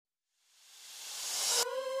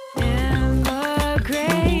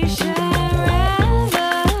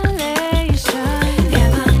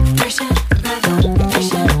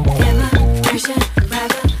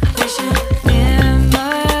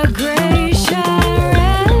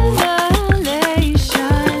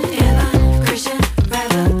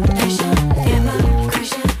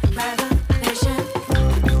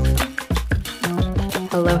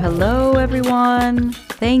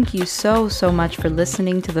Thank you so, so much for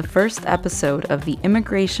listening to the first episode of the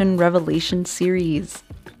Immigration Revelation series.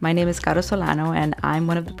 My name is Caro Solano, and I'm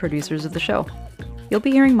one of the producers of the show. You'll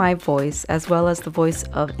be hearing my voice, as well as the voice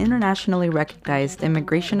of internationally recognized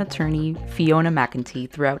immigration attorney Fiona McEntee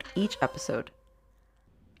throughout each episode.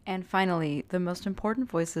 And finally, the most important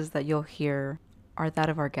voices that you'll hear are that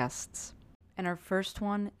of our guests. And our first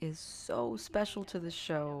one is so special to the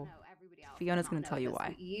show. Fiona's going to tell you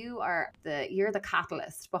why. You're the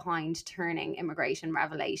catalyst behind turning Immigration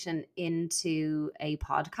Revelation into a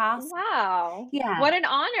podcast. Wow. Yeah. What an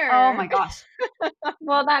honor. Oh my gosh.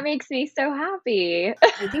 Well, that makes me so happy.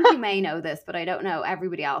 I think you may know this, but I don't know.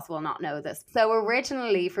 Everybody else will not know this. So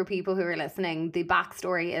originally, for people who are listening, the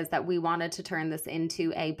backstory is that we wanted to turn this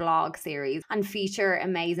into a blog series and feature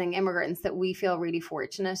amazing immigrants that we feel really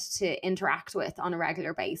fortunate to interact with on a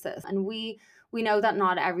regular basis. And we know that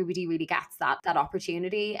not everybody really gets that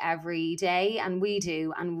opportunity every day, and we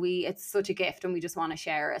do, and it's such a gift, and we just want to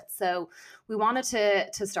share it. So we wanted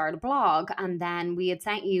to start a blog, and then we had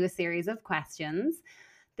sent you a series of questions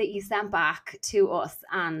that you sent back to us,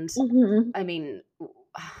 and I mean,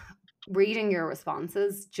 reading your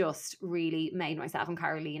responses just really made myself and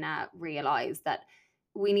Carolina realize that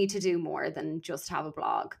we need to do more than just have a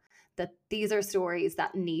blog. That these are stories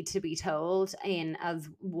that need to be told in as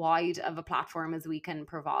wide of a platform as we can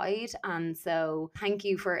provide. And so thank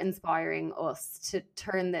you for inspiring us to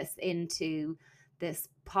turn this into this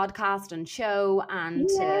podcast and show, and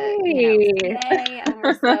and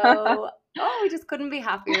we're so we just couldn't be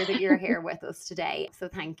happier that you're here with us today. So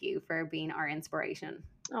thank you for being our inspiration.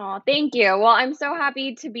 Oh, thank you. Well, I'm so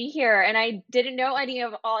happy to be here, and I didn't know any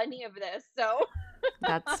of this, so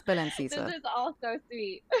that's Belen Cisa. This is all so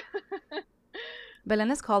sweet. Belen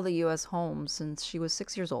has called the U.S. home since she was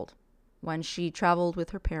 6 years old, when she traveled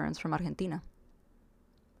with her parents from Argentina.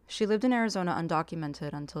 She lived in Arizona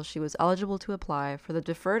undocumented until she was eligible to apply for the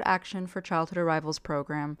Deferred Action for Childhood Arrivals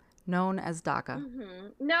program, known as DACA.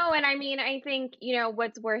 No, and I mean, I think,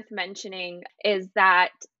 what's worth mentioning is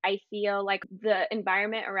that I feel like the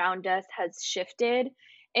environment around us has shifted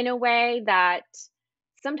in a way that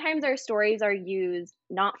sometimes our stories are used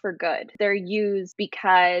not for good. They're used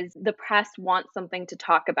because the press wants something to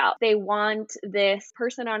talk about. They want this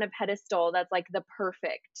person on a pedestal that's like the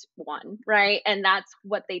perfect one, right? And that's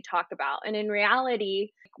what they talk about. And in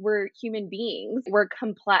reality, we're human beings. We're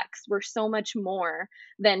complex. We're so much more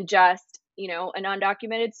than just, an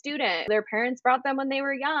undocumented student. Their parents brought them when they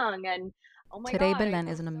were young. And today, Belen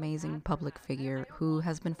is an amazing public figure who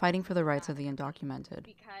has been fighting for the rights of the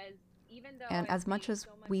undocumented. And as much as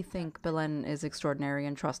we think Belen is extraordinary,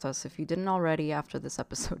 and trust us, if you didn't already after this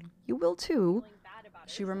episode, you will too,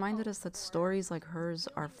 she reminded us that stories like hers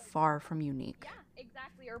are far from unique. Yeah,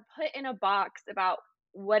 exactly. Or put in a box about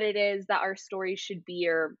what it is that our stories should be,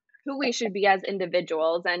 or who we should be as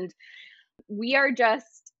individuals. And we are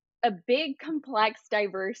just a big, complex,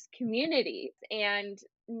 diverse community. And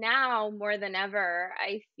now more than ever,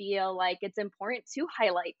 I feel like it's important to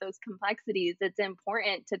highlight those complexities. It's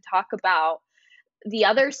important to talk about the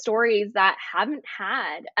other stories that haven't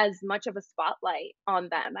had as much of a spotlight on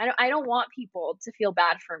them. I don't want people to feel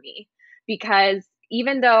bad for me, because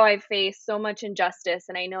even though I've faced so much injustice,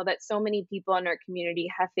 and I know that so many people in our community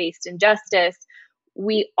have faced injustice,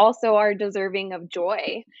 we also are deserving of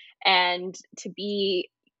joy and to be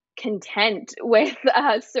content with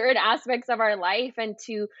certain aspects of our life, and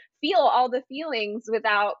to feel all the feelings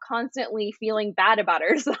without constantly feeling bad about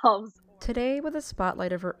ourselves. Today, with a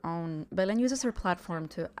spotlight of her own, Belen uses her platform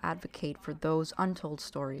to advocate for those untold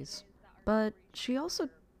stories. But she also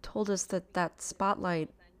told us that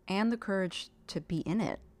spotlight and the courage to be in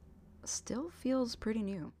it still feels pretty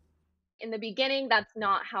new. In the beginning, that's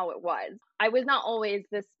not how it was. I was not always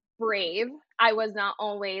this brave. I was not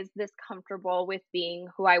always this comfortable with being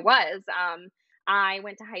who I was. I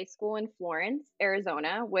went to high school in Florence,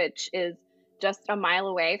 Arizona, which is just a mile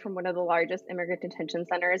away from one of the largest immigrant detention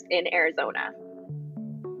centers in Arizona.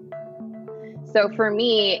 So for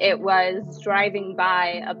me, it was driving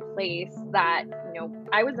by a place that,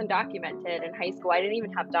 I was undocumented in high school. I didn't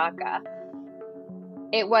even have DACA.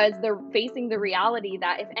 It was facing the reality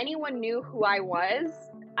that if anyone knew who I was,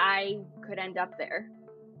 I could end up there.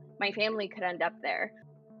 My family could end up there.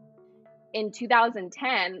 In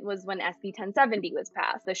 2010 was when SB 1070 was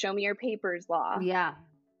passed, the Show Me Your Papers law. Yeah.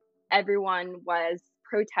 Everyone was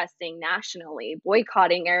protesting nationally,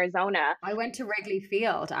 boycotting Arizona. I went to Wrigley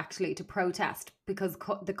Field actually to protest because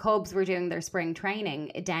the Cubs were doing their spring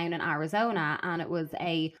training down in Arizona, and it was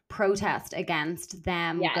a protest against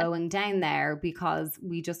them going down there because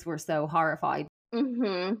we just were so horrified.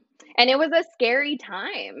 Hmm. And it was a scary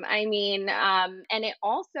time. I mean, and it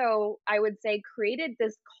also, I would say, created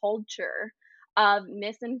this culture of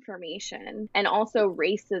misinformation and also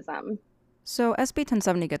racism. So SB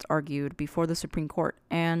 1070 gets argued before the Supreme Court,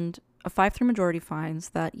 and a 5-3 majority finds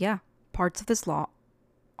that, yeah, parts of this law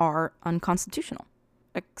are unconstitutional,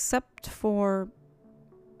 except for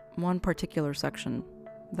one particular section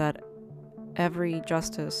that every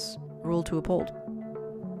justice ruled to uphold.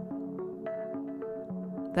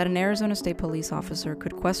 That an Arizona State Police officer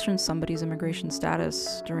could question somebody's immigration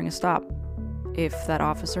status during a stop if that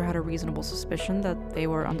officer had a reasonable suspicion that they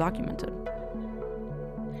were undocumented.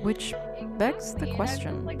 Which begs the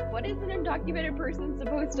question. Like, what is an undocumented person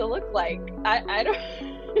supposed to look like? I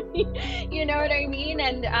don't, you know what I mean?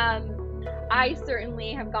 And I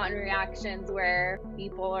certainly have gotten reactions where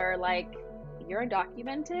people are like, you're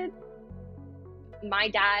undocumented? My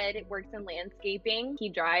dad works in landscaping. He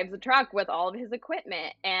drives a truck with all of his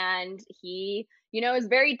equipment, and he, is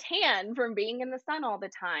very tan from being in the sun all the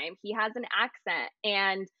time. He has an accent,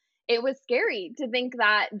 and it was scary to think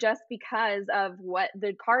that just because of what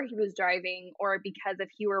the car he was driving, or because if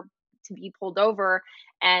he were to be pulled over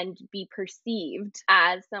and be perceived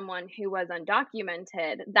as someone who was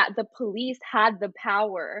undocumented, that the police had the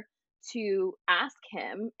power to ask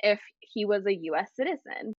him if he was a US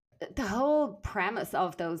citizen. The whole premise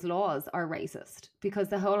of those laws are racist, because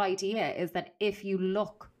the whole idea is that if you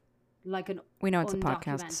look like an We know it's a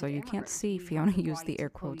podcast, so you can't see Fiona use the air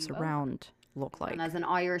quotes around look like. And as an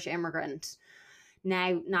Irish immigrant,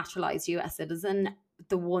 now naturalized US citizen,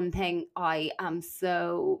 the one thing I am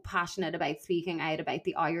so passionate about speaking out about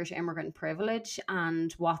the Irish immigrant privilege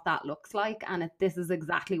and what that looks like. And this is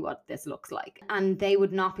exactly what this looks like. And they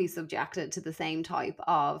would not be subjected to the same type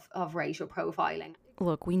of racial profiling.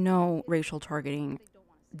 Look, we know racial targeting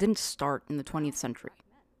didn't start in the 20th century.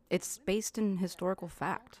 It's based in historical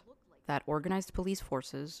fact that organized police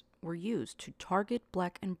forces were used to target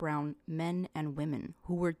black and brown men and women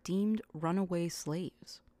who were deemed runaway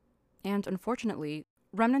slaves. And unfortunately,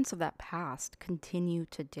 remnants of that past continue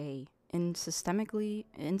today in systemically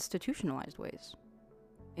institutionalized ways,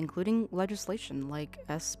 including legislation like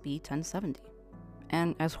SB 1070.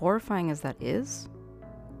 And as horrifying as that is,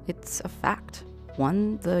 it's a fact,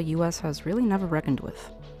 one the US has really never reckoned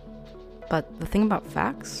with. But the thing about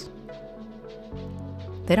facts,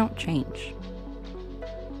 they don't change.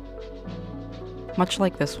 Much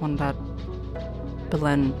like this one that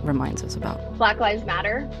Belen reminds us about. Black Lives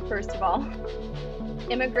Matter, first of all.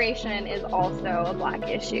 Immigration is also a Black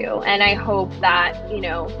issue. And I hope that,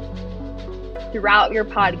 throughout your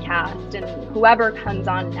podcast and whoever comes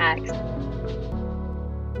on next,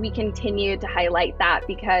 we continue to highlight that,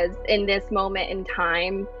 because in this moment in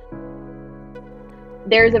time,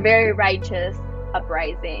 there's a very righteous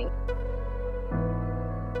uprising.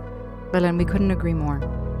 Belen, we couldn't agree more.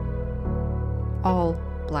 All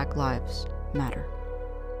Black lives matter.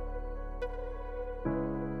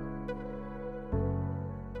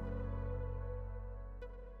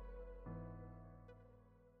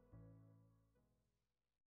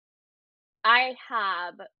 I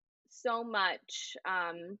have so much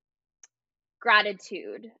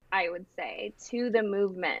gratitude, I would say, to the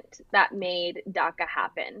movement that made DACA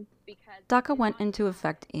happen. Because DACA went into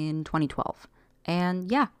effect in 2012.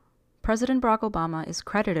 And yeah, President Barack Obama is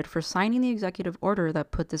credited for signing the executive order that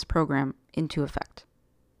put this program into effect.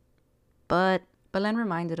 But Belen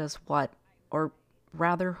reminded us what, or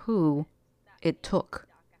rather who, it took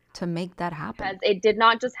to make that happen. Because it did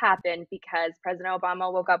not just happen because President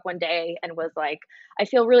Obama woke up one day and was like, I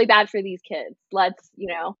feel really bad for these kids. Let's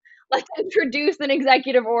introduce an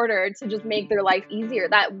executive order to just make their life easier.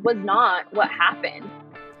 That was not what happened.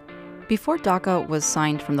 Before DACA was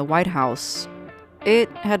signed from the White House, it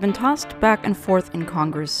had been tossed back and forth in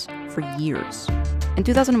Congress for years. In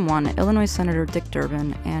 2001, Illinois Senator Dick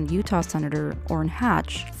Durbin and Utah Senator Orrin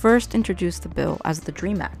Hatch first introduced the bill as the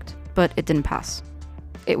DREAM Act, but it didn't pass.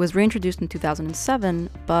 It was reintroduced in 2007,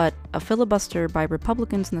 but a filibuster by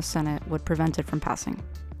Republicans in the Senate would prevent it from passing.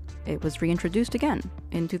 It was reintroduced again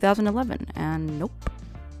in 2011, and nope,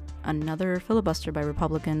 another filibuster by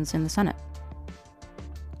Republicans in the Senate.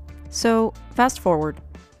 So, fast forward,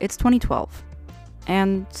 it's 2012,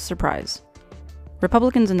 and surprise,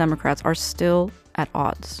 Republicans and Democrats are still at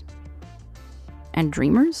odds. And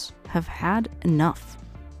Dreamers have had enough.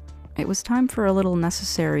 It was time for a little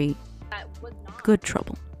necessary good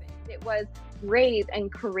trouble. It was brave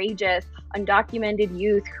and courageous, undocumented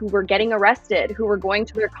youth who were getting arrested, who were going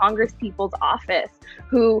to their congresspeople's office,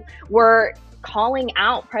 who were calling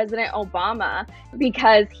out President Obama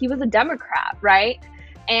because he was a Democrat, right?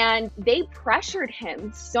 And they pressured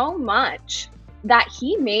him so much that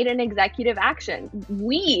he made an executive action.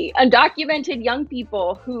 We, undocumented young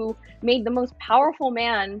people who made the most powerful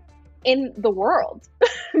man in the world,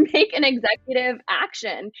 make an executive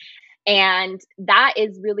action. And that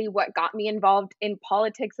is really what got me involved in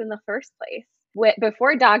politics in the first place.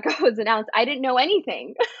 Before DACA was announced, I didn't know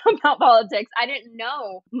anything about politics. I didn't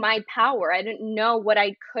know my power. I didn't know what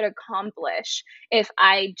I could accomplish if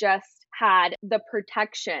I just had the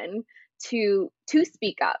protection to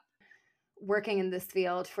speak up. Working in this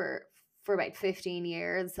field for about 15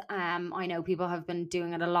 years, I know people have been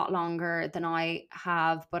doing it a lot longer than I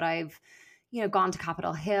have, but I've gone to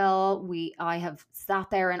Capitol Hill. I have sat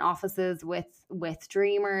there in offices with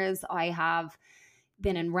Dreamers. I have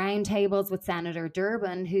been in roundtables with Senator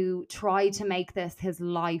Durbin, who tried to make this his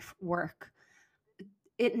life work.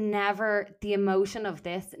 The emotion of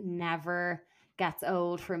this never gets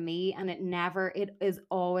old for me, and it is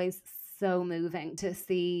always so moving to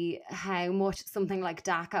see how much something like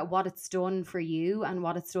DACA, what it's done for you and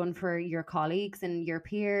what it's done for your colleagues and your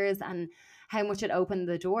peers, and how much it opened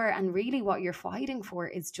the door. And really what you're fighting for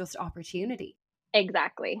is just opportunity.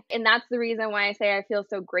 Exactly. And that's the reason why I say I feel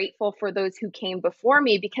so grateful for those who came before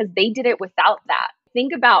me, because they did it without that.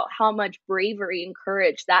 Think about how much bravery and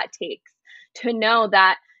courage that takes to know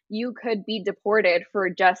that you could be deported for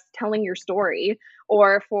just telling your story,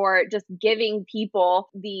 or for just giving people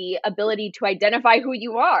the ability to identify who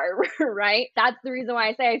you are, right? That's the reason why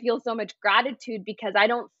I say I feel so much gratitude, because I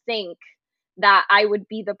don't think that I would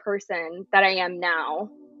be the person that I am now.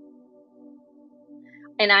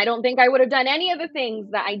 And I don't think I would have done any of the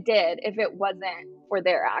things that I did if it wasn't for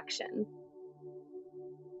their actions.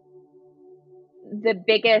 The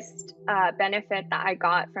biggest benefit that I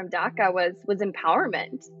got from DACA was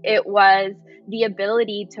empowerment. It was the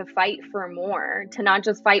ability to fight for more, to not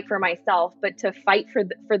just fight for myself, but to fight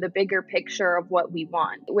for the bigger picture of what we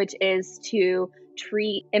want, which is to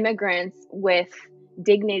treat immigrants with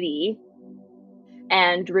dignity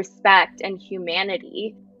and respect and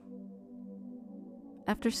humanity.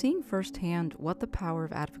 After seeing firsthand what the power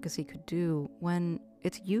of advocacy could do when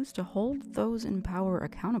it's used to hold those in power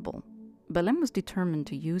accountable, Belen was determined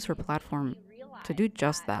to use her platform to do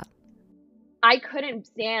just that. I couldn't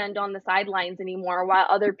stand on the sidelines anymore while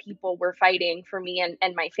other people were fighting for me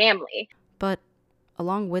and my family. But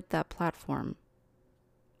along with that platform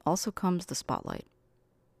also comes the spotlight.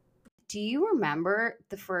 Do you remember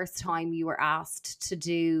the first time you were asked to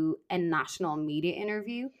do a national media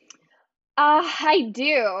interview? I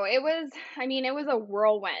do. It was a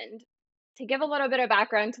whirlwind. To give a little bit of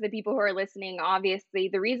background to the people who are listening, obviously,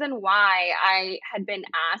 the reason why I had been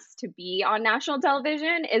asked to be on national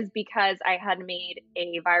television is because I had made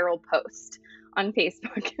a viral post on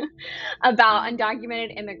Facebook about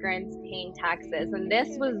undocumented immigrants paying taxes. And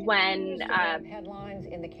this was when headlines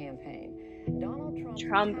in the campaign. Donald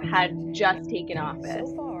Trump had just taken office.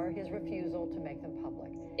 So far, his refusal to make them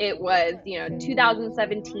public. It was,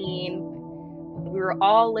 2017. We were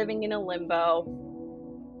all living in a limbo.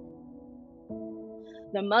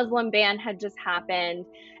 The Muslim ban had just happened,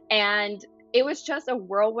 and it was just a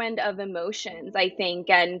whirlwind of emotions, I think.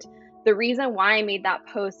 And the reason why I made that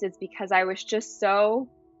post is because I was just so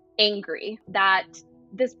angry that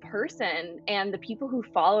this person and the people who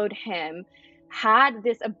followed him had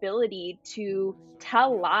this ability to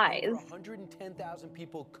tell lies 110,000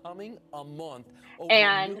 people coming a month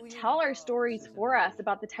and tell our stories for us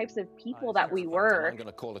about the types of people that we were. I'm going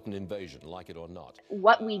to call it an invasion, like it or not.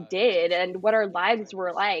 What we did and what our lives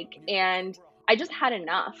were like. And I just had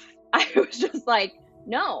enough. I was just like,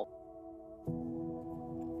 no.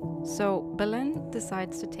 So Belen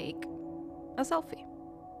decides to take a selfie,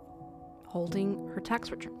 holding her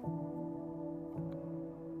tax return.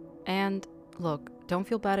 And look, don't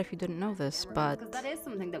feel bad if you didn't know this, but... Because that is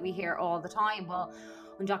something that we hear all the time. Well,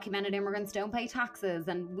 undocumented immigrants don't pay taxes,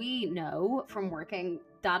 and we know from working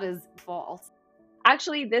that is false.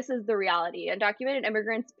 Actually, this is the reality. Undocumented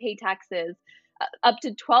immigrants pay taxes up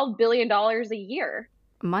to $12 billion a year.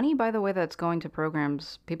 Money, by the way, that's going to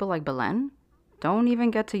programs people like Belen don't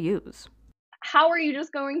even get to use. How are you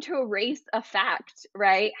just going to erase a fact,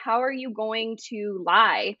 right? How are you going to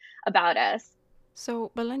lie about us?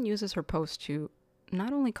 So Belen uses her post to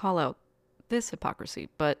not only call out this hypocrisy,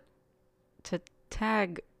 but to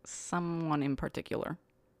tag someone in particular.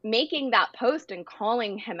 Making that post and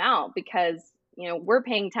calling him out because, we're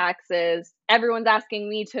paying taxes. Everyone's asking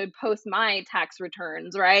me to post my tax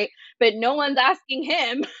returns, right? But no one's asking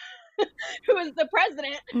him who is the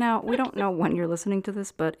president. Now, we don't know when you're listening to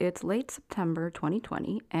this, but it's late September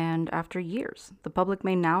 2020, and after years, the public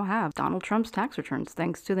may now have Donald Trump's tax returns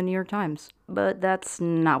thanks to the New York Times. But that's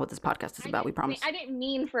not what this podcast is about, we promise. I didn't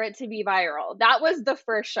mean for it to be viral. That was the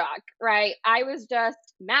first shock, right? I was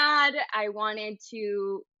just mad. I wanted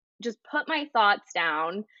to just put my thoughts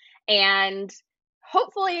down, and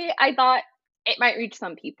hopefully I thought it might reach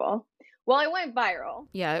some people. Well, it went viral.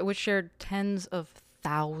 Yeah, it was shared tens of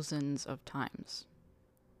thousands of times.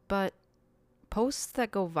 But posts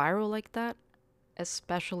that go viral like that,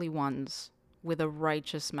 especially ones with a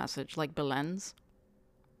righteous message like Belen's,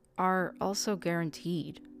 are also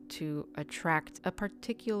guaranteed to attract a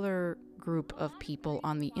particular group of people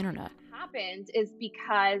on the internet. What happened is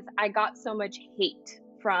because I got so much hate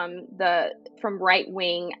from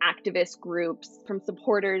right-wing activist groups, from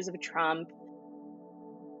supporters of Trump.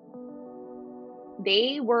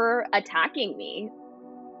 They were attacking me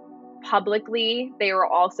publicly. They were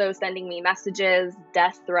also sending me messages,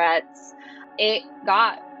 death threats. It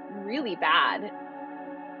got really bad.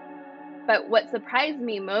 But what surprised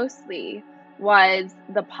me mostly was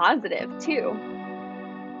the positive too.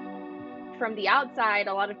 From the outside,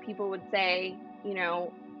 a lot of people would say,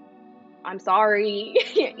 I'm sorry,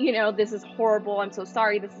 this is horrible. I'm so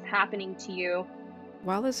sorry this is happening to you.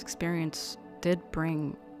 While this experience did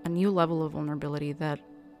bring a new level of vulnerability that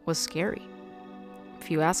was scary, if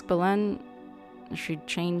you ask Belen, she'd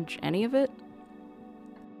change any of it?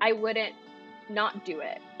 I wouldn't not do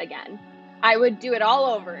it again. I would do it all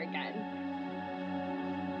over again.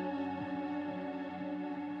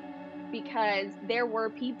 Because there were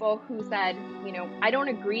people who said, I don't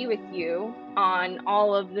agree with you on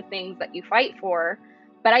all of the things that you fight for,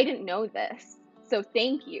 but I didn't know this. So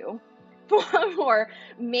thank you for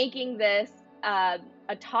making this a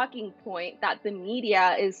talking point that the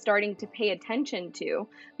media is starting to pay attention to.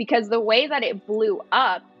 Because the way that it blew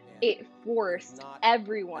up, it forced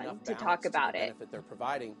everyone to talk about it. They're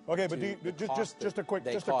providing. Okay, but just a quick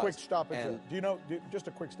stop. Just a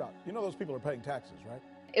quick stop. Those people are paying taxes, right?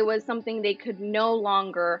 It was something they could no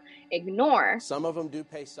longer ignore. Some of them do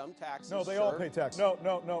pay some taxes. No, they all pay taxes.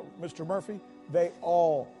 No, Mr. Murphy, they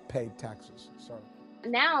all pay taxes. Sorry.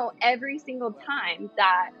 Now, every single time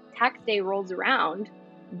that tax day rolls around,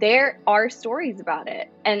 there are stories about it.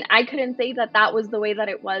 And I couldn't say that that was the way that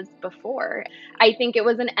it was before. I think it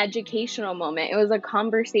was an educational moment. It was a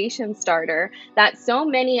conversation starter that so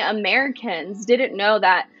many Americans didn't know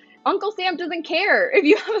that Uncle Sam doesn't care if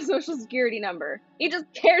you have a social security number. He just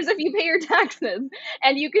cares if you pay your taxes.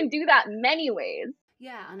 And you can do that many ways.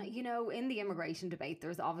 Yeah, and in the immigration debate,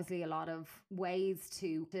 there's obviously a lot of ways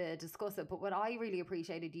to discuss it. But what I really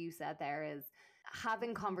appreciated you said there is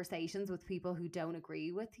having conversations with people who don't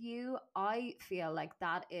agree with you. I feel like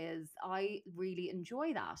I really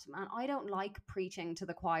enjoy that. And I don't like preaching to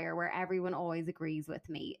the choir where everyone always agrees with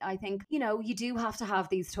me. I think, you do have to have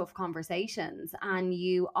these tough conversations. And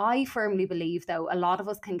I firmly believe, though, a lot of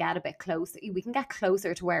us can get a bit closer. We can get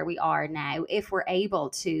closer to where we are now if we're able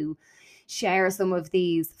to share some of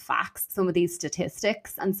these facts, some of these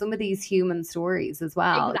statistics, and some of these human stories as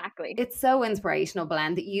well. Exactly. It's so inspirational,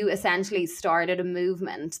 Belen, that you essentially started a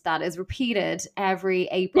movement that is repeated every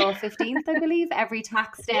April 15th, I believe, every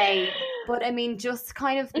tax day. But I mean, just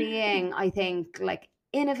kind of being, I think, like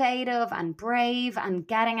innovative and brave and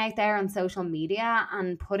getting out there on social media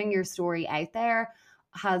and putting your story out there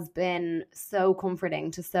has been so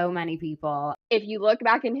comforting to so many people. If you look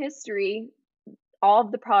back in history, all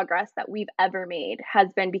of the progress that we've ever made has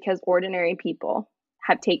been because ordinary people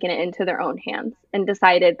have taken it into their own hands and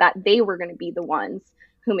decided that they were going to be the ones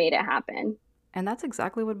who made it happen. And that's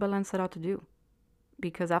exactly what Belen set out to do.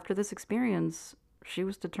 Because after this experience, she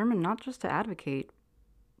was determined not just to advocate,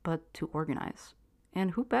 but to organize.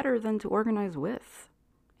 And who better than to organize with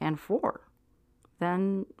and for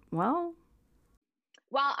than, well,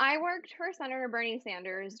 I worked for Senator Bernie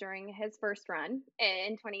Sanders during his first run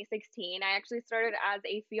in 2016. I actually started as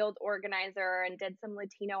a field organizer and did some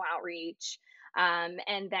Latino outreach.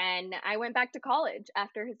 And then I went back to college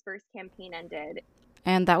after his first campaign ended.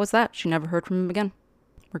 And that was that. She never heard from him again.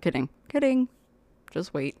 We're kidding. Kidding.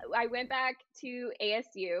 Just wait. I went back to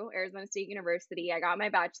ASU, Arizona State University. I got my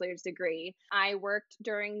bachelor's degree. I worked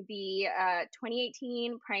during the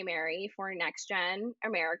 2018 primary for Next Gen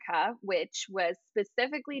America, which was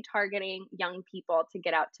specifically targeting young people to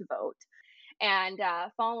get out to vote. And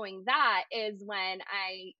following that is when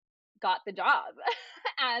I got the job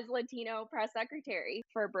as Latino press secretary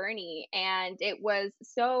for Bernie. And it was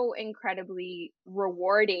so incredibly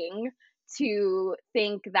rewarding to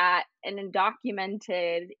think that an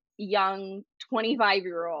undocumented young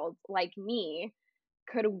 25-year-old like me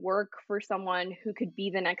could work for someone who could be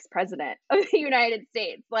the next president of the United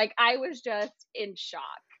States. Like, I was just in shock.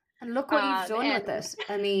 And look what you've done with it.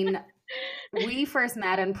 I mean, we first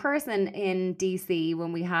met in person in DC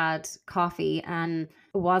when we had coffee, and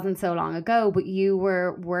it wasn't so long ago, but you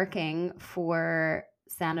were working for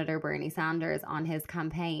Senator Bernie Sanders on his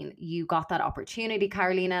campaign. You got that opportunity.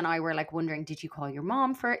 Carolina and I were like wondering, did you call your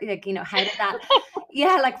mom for, like, you know, how did that,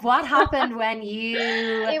 yeah, like what happened when you...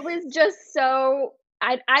 It was just so,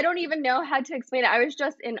 I don't even know how to explain it. I was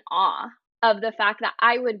just in awe of the fact that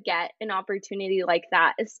I would get an opportunity like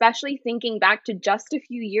that, especially thinking back to just a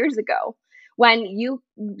few years ago when you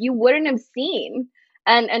wouldn't have seen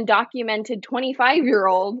an undocumented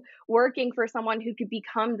 25-year-old working for someone who could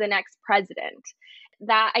become the next president.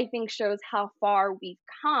 That, I think, shows how far we've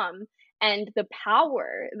come and the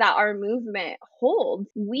power that our movement holds.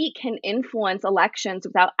 We can influence elections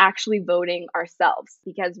without actually voting ourselves,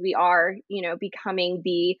 because we are, you know, becoming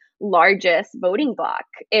the largest voting bloc.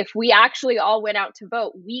 If we actually all went out to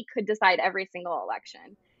vote, we could decide every single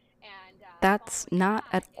election. That's not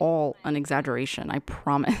at all an exaggeration, I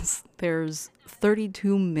promise. There's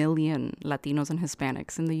 32 million Latinos and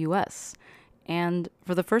Hispanics in the US. And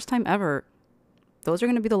for the first time ever, those are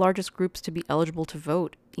going to be the largest groups to be eligible to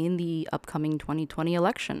vote in the upcoming 2020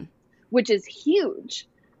 election. Which is huge,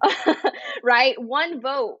 right? One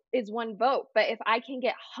vote is one vote. But if I can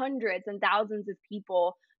get hundreds and thousands of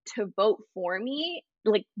people to vote for me,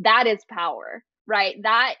 like, that is power, right?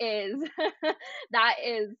 That is, that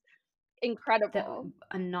is incredible.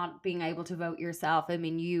 And not being able to vote yourself. I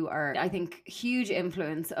mean, you are, I think, huge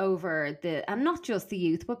influence over and not just the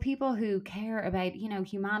youth, but people who care about, you know,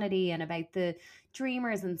 humanity and about the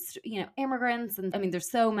dreamers and, you know, immigrants. And I mean,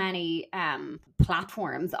 there's so many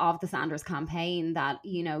platforms of the Sanders campaign that,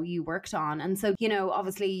 you know, you worked on. And so, you know,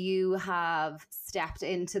 obviously you have stepped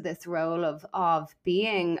into this role of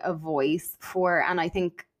being a voice for, and I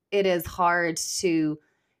think it is hard to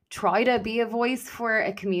try to be a voice for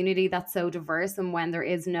a community that's so diverse, and when there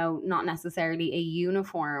is not necessarily a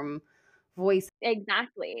uniform voice.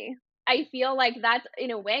 Exactly. I feel like that's,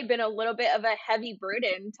 in a way, been a little bit of a heavy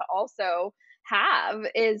burden to also have,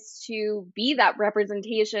 is to be that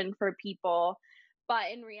representation for people.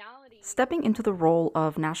 But in reality, stepping into the role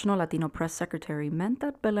of National Latino Press Secretary meant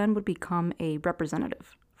that Belen would become a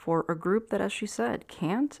representative for a group that, as she said,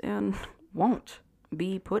 can't and won't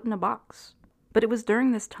be put in a box. But it was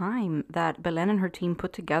during this time that Belen and her team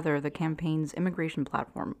put together the campaign's immigration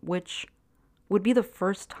platform, which would be the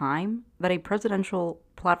first time that a presidential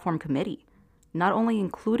platform committee not only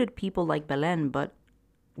included people like Belen, but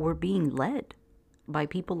were being led by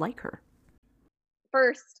people like her.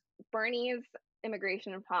 First, Bernie's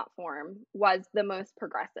immigration platform was the most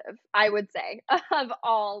progressive, I would say, of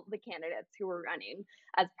all the candidates who were running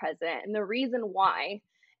as president. And the reason why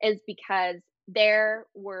is because there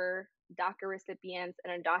were DACA recipients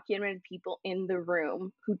and undocumented people in the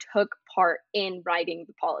room who took part in writing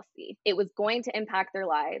the policy. It was going to impact their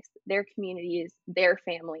lives, their communities, their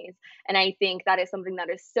families. And I think that is something that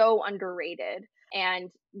is so underrated.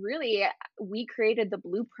 And really, we created the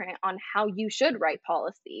blueprint on how you should write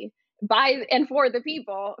policy by and for the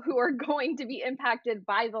people who are going to be impacted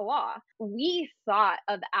by the law. We thought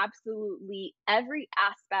of absolutely every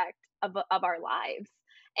aspect of our lives.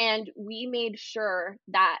 And we made sure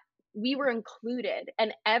that we were included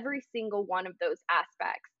in every single one of those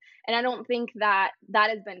aspects. And I don't think that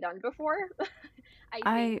has been done before.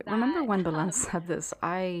 I remember when Belen said this,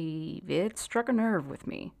 it struck a nerve with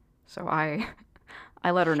me. So I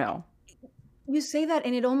let her know. You say that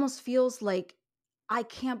and it almost feels like I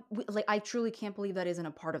truly can't believe that isn't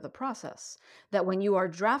a part of the process. That when you are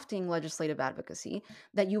drafting legislative advocacy,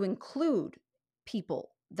 that you include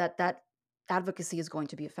people that advocacy is going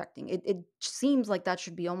to be affecting. It seems like that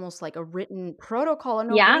should be almost like a written protocol, a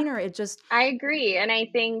no-brainer. Yeah, I agree. And I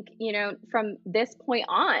think, you know, from this point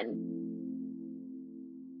on,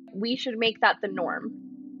 we should make that the norm.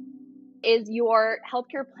 Is your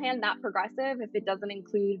healthcare plan that progressive if it doesn't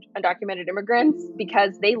include undocumented immigrants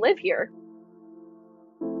because they live here?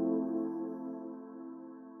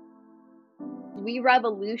 We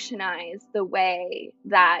revolutionize the way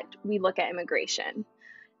that we look at immigration.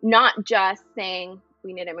 Not just saying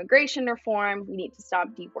we need immigration reform, we need to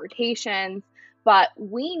stop deportations, but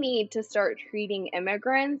we need to start treating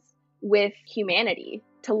immigrants with humanity,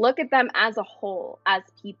 to look at them as a whole, as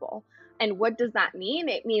people. And what does that mean?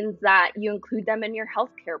 It means that you include them in your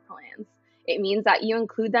healthcare plans. It means that you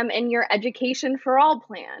include them in your Education for All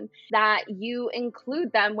plan, that you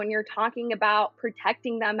include them when you're talking about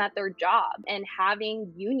protecting them at their job and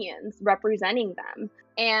having unions representing them.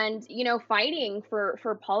 And, fighting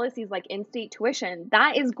for policies like in-state tuition,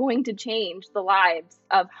 that is going to change the lives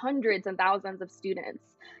of hundreds and thousands of students.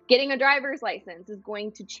 Getting a driver's license is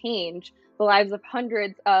going to change the lives of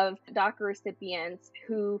hundreds of DACA recipients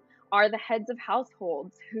who are the heads of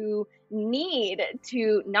households who need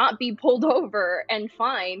to not be pulled over and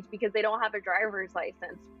fined because they don't have a driver's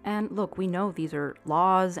license. And look, we know these are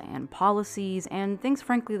laws and policies and things,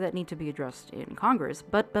 frankly, that need to be addressed in Congress,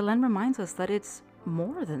 but Belen reminds us that it's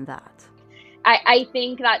more than that. I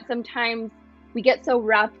think that sometimes we get so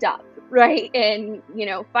wrapped up, right, in,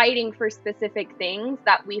 fighting for specific things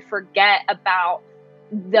that we forget about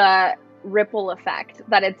the ripple effect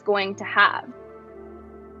that it's going to have.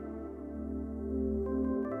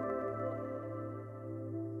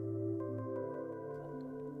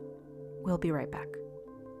 We'll be right back.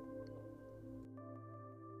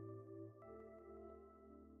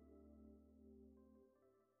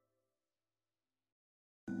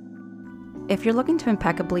 If you're looking to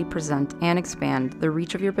impeccably present and expand the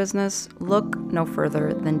reach of your business, look no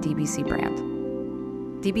further than DBC Brand.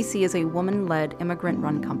 DBC is a woman-led,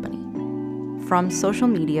 immigrant-run company. From social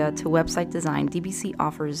media to website design, DBC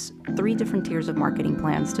offers 3 different tiers of marketing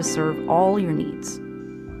plans to serve all your needs.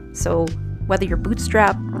 So whether you're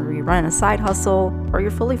bootstrapped, or you're running a side hustle, or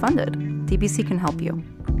you're fully funded, DBC can help you.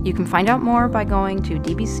 You can find out more by going to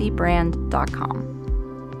dbcbrand.com.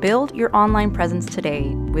 Build your online presence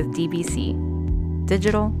today with DBC,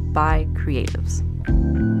 Digital by Creatives.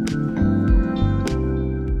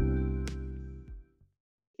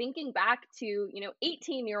 Thinking back to,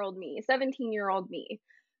 18-year-old me, 17-year-old me,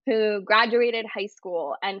 who graduated high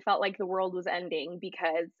school and felt like the world was ending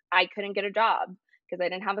because I couldn't get a job, because I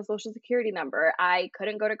didn't have a social security number. I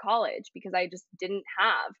couldn't go to college because I just didn't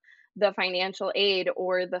have the financial aid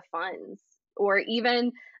or the funds or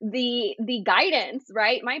even the guidance,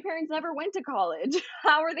 right? My parents never went to college.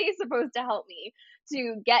 How are they supposed to help me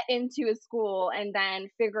to get into a school and then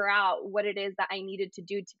figure out what it is that I needed to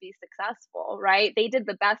do to be successful, right? They did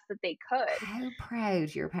the best that they could. How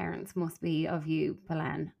proud your parents must be of you,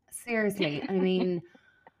 Belen. Seriously. I mean,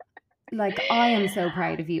 I am so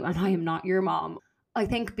proud of you, and I am not your mom. I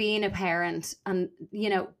think being a parent and,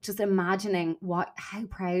 just imagining how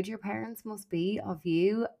proud your parents must be of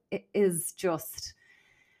you, it is just,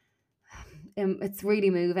 it's really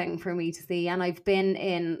moving for me to see. And I've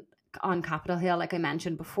been on Capitol Hill, like I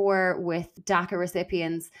mentioned before, with DACA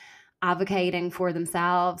recipients advocating for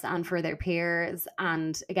themselves and for their peers.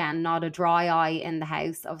 And again, not a dry eye in the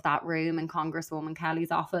house of that room in Congresswoman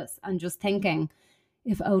Kelly's office, and just thinking,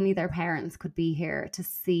 if only their parents could be here to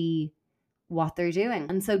see what they're doing.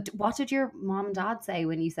 And so what did your mom and dad say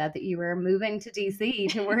when you said that you were moving to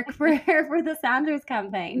DC to work for the Sanders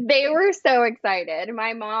campaign? They were so excited.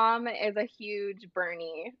 My mom is a huge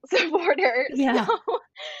Bernie supporter. Yeah. So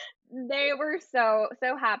they were so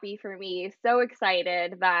happy for me, so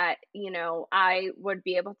excited that, I would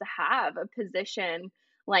be able to have a position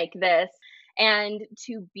like this, and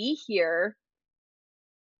to be here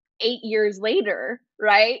 8 years later,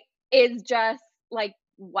 right, is just like,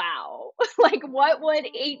 wow. What would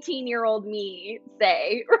 18-year-old me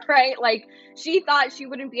say, right? She thought she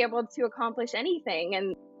wouldn't be able to accomplish anything,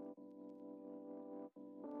 and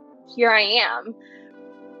here I am.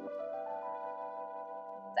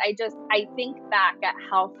 I think back at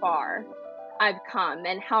how far I've come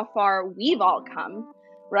and how far we've all come,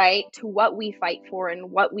 right, to what we fight for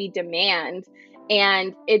and what we demand.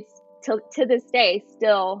 And it's to this day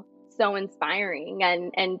still so inspiring.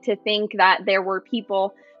 And to think that there were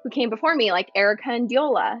people who came before me, like Erica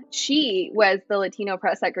Ndiola. She was the Latino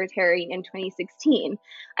press secretary in 2016,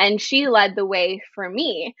 and she led the way for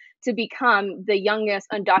me to become the youngest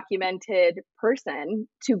undocumented person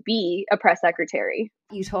to be a press secretary.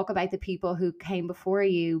 You talk about the people who came before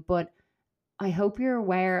you, but I hope you're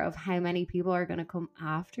aware of how many people are going to come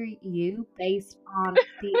after you based on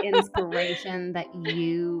the inspiration that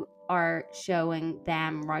you are showing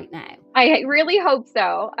them right now. I really hope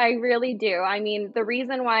so. I really do. I mean, the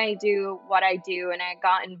reason why I do what I do and I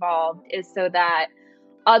got involved is so that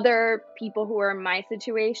other people who are in my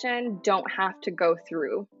situation don't have to go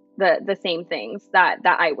through the same things that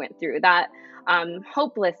I went through, that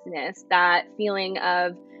hopelessness, that feeling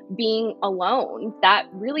of being alone. That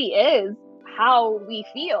really is how we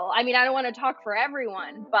feel. I mean, I don't want to talk for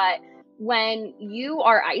everyone, but when you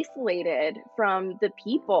are isolated from the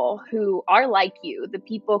people who are like you, the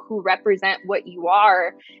people who represent what you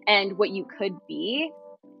are and what you could be,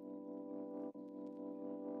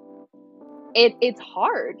 it's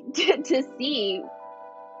hard to see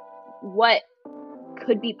what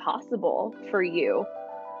could be possible for you.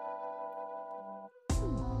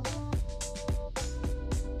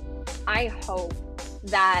 I hope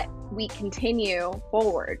that we continue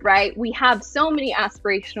forward, right? We have so many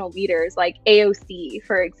aspirational leaders like AOC,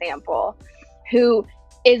 for example, who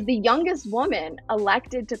is the youngest woman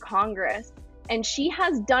elected to Congress. And she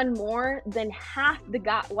has done more than half the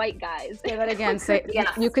white guys. Say that again.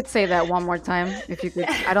 You could say that one more time if you could.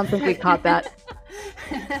 I don't think we caught that.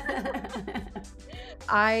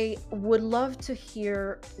 I would love to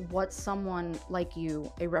hear what someone like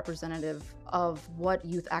you, a representative of what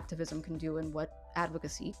youth activism can do and what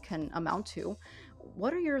advocacy can amount to.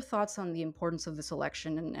 What are your thoughts on the importance of this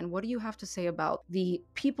election, and what do you have to say about the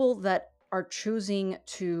people that are choosing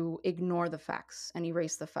to ignore the facts and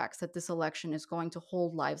erase the facts that this election is going to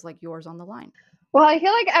hold lives like yours on the line? Well, I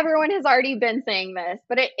feel like everyone has already been saying this,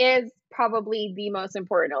 but it is probably the most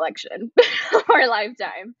important election of our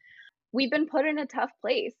lifetime. We've been put in a tough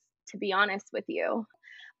place, to be honest with you.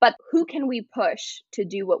 But who can we push to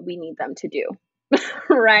do what we need them to do?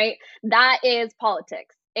 Right? That is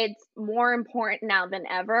politics. It's more important now than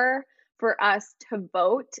ever for us to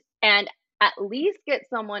vote and at least get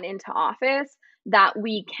someone into office that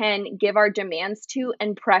we can give our demands to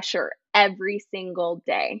and pressure every single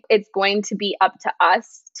day. It's going to be up to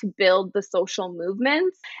us to build the social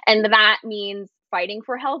movements. And that means fighting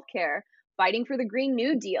for healthcare, fighting for the Green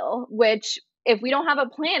New Deal, which if we don't have a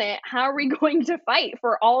planet, how are we going to fight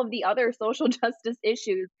for all of the other social justice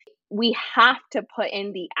issues? We have to put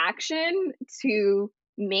in the action to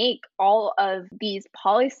make all of these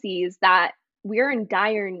policies that we're in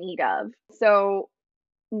dire need of. So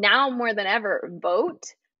now more than ever, vote,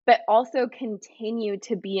 but also continue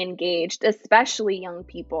to be engaged, especially young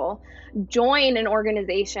people. Join an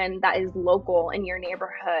organization that is local in your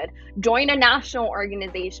neighborhood. Join a national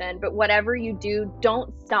organization, but whatever you do,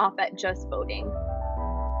 don't stop at just voting.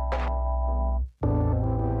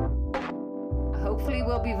 Hopefully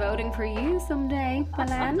we'll be voting for you someday,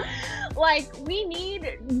 Belen. Like, we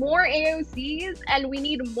need more AOCs and we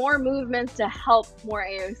need more movements to help more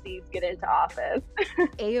AOCs get into office.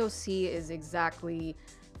 AOC is exactly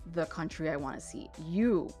the country I want to see.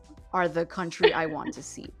 You are the country I want to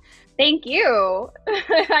see. Thank you.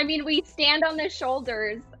 I mean, we stand on the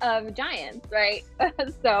shoulders of giants, right?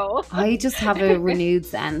 So I just have a renewed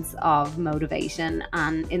sense of motivation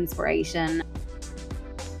and inspiration.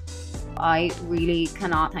 I really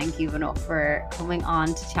cannot thank you enough for coming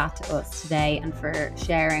on to chat to us today and for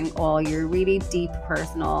sharing all your really deep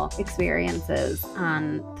personal experiences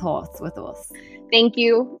and thoughts with us. Thank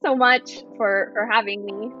you so much for having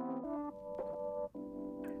me.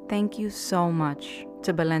 Thank you so much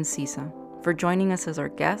to Belen Sisa for joining us as our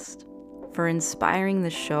guest, for inspiring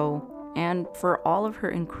the show, and for all of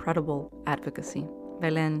her incredible advocacy.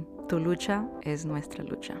 Belen, tu lucha es nuestra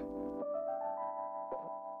lucha.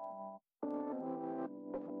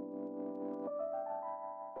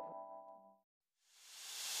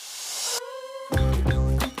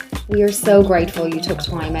 We are so grateful you took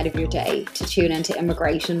time out of your day to tune into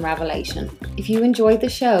Immigration Revelation. If you enjoyed the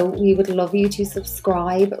show, we would love you to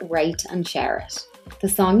subscribe, rate, and share it. The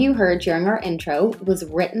song you heard during our intro was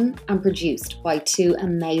written and produced by two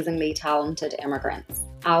amazingly talented immigrants,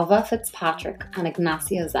 Alva Fitzpatrick and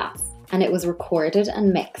Ignacio Zas, and it was recorded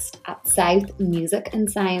and mixed at South Music and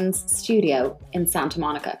Sounds Studio in Santa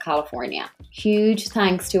Monica, California. Huge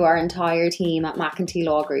thanks to our entire team at McEntee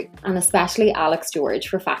Law Group, and especially Alex George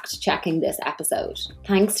for fact-checking this episode.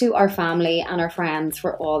 Thanks to our family and our friends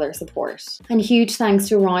for all their support. And huge thanks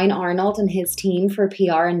to Ryan Arnold and his team for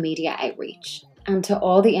PR and media outreach. And to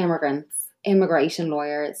all the immigrants, immigration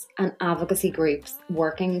lawyers, and advocacy groups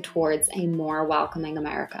working towards a more welcoming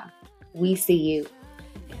America. We see you,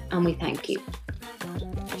 and we thank you.